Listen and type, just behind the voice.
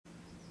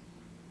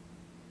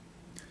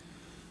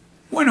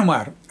Bueno,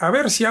 Mar, a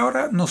ver si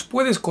ahora nos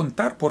puedes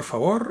contar, por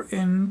favor,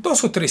 en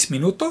 2 o 3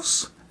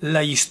 minutos,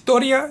 la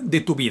historia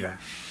de tu vida.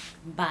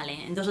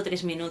 Vale, en 2 o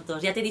 3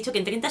 minutos. Ya te he dicho que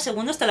en 30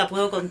 segundos te la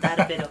puedo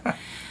contar, pero...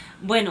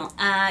 Bueno,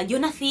 yo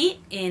nací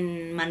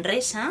en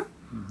Manresa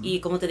y,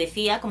 como te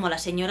decía, como a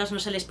las señoras no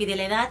se les pide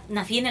la edad,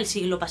 nací en el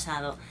siglo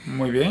pasado.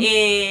 Muy bien.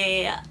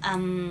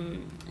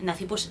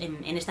 Nací pues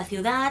en esta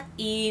ciudad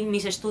y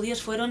mis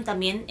estudios fueron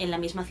también en la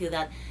misma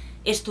ciudad.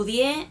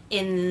 Estudié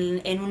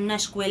en una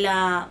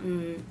escuela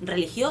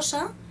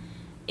religiosa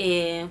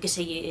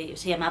que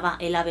se llamaba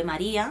el Ave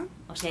María,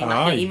 o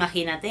sea,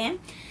 imagínate.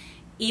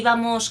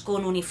 Íbamos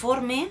con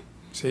uniforme.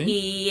 ¿Sí?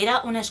 Y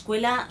era una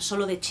escuela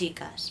solo de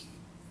chicas.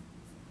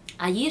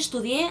 Allí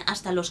estudié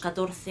hasta los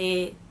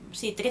 14,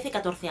 sí, 13,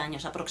 14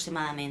 años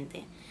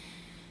aproximadamente.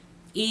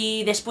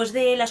 Y después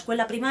de la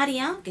escuela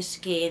primaria,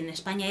 que en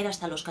España era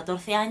hasta los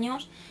 14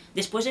 años,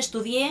 después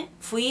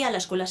fui a la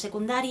escuela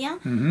secundaria,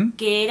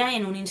 que era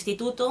en un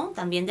instituto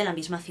también de la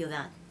misma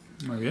ciudad.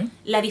 Muy bien.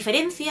 La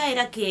diferencia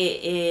era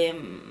que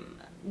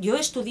yo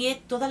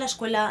estudié toda la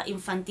escuela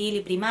infantil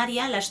y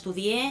primaria, la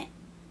estudié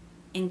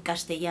en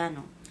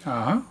castellano.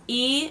 Ajá.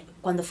 Y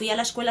cuando fui a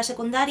la escuela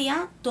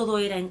secundaria, todo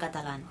era en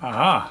catalán.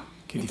 Ah,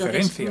 qué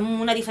diferencia.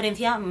 Entonces, una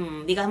diferencia,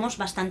 digamos,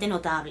 bastante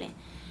notable.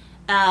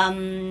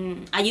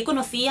 Allí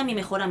conocí a mi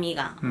mejor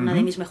amiga, una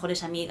de mis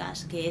mejores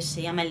amigas, que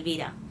se llama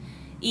Elvira.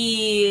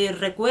 Y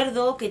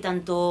recuerdo que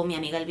tanto mi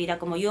amiga Elvira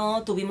como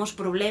yo tuvimos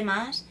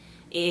problemas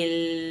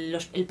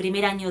el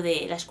primer año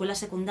de la escuela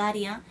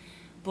secundaria,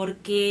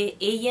 porque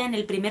ella en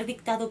el primer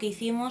dictado que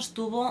hicimos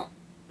tuvo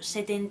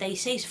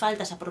 76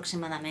 faltas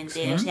aproximadamente,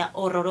 ¿sí? O sea,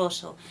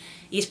 horroroso.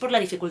 Y es por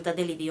la dificultad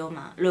del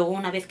idioma. Luego,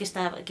 una vez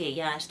que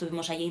ya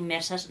estuvimos allí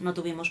inmersas, no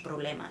tuvimos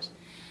problemas.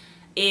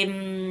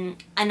 En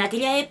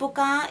aquella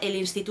época el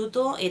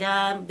instituto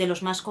era de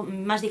los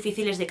más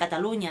difíciles de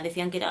Cataluña.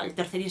 Decían que era el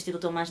tercer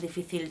instituto más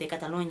difícil de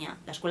Cataluña,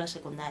 la escuela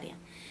secundaria.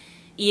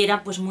 Y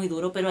era pues muy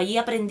duro, pero allí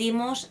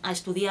aprendimos a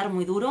estudiar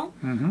muy duro.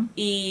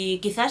 Y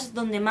quizás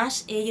donde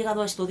más he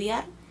llegado a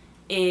estudiar,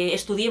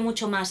 estudié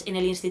mucho más en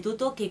el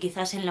instituto que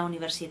quizás en la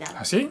universidad.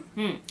 ¿Ah, sí?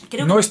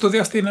 Creo ¿No que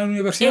estudiaste en la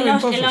universidad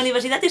entonces? En la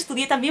universidad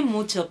estudié también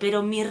mucho,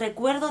 pero mi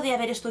recuerdo de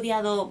haber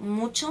estudiado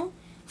mucho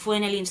fue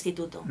en el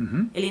instituto.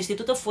 El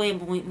instituto fue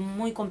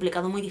muy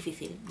complicado, muy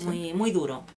difícil, muy duro.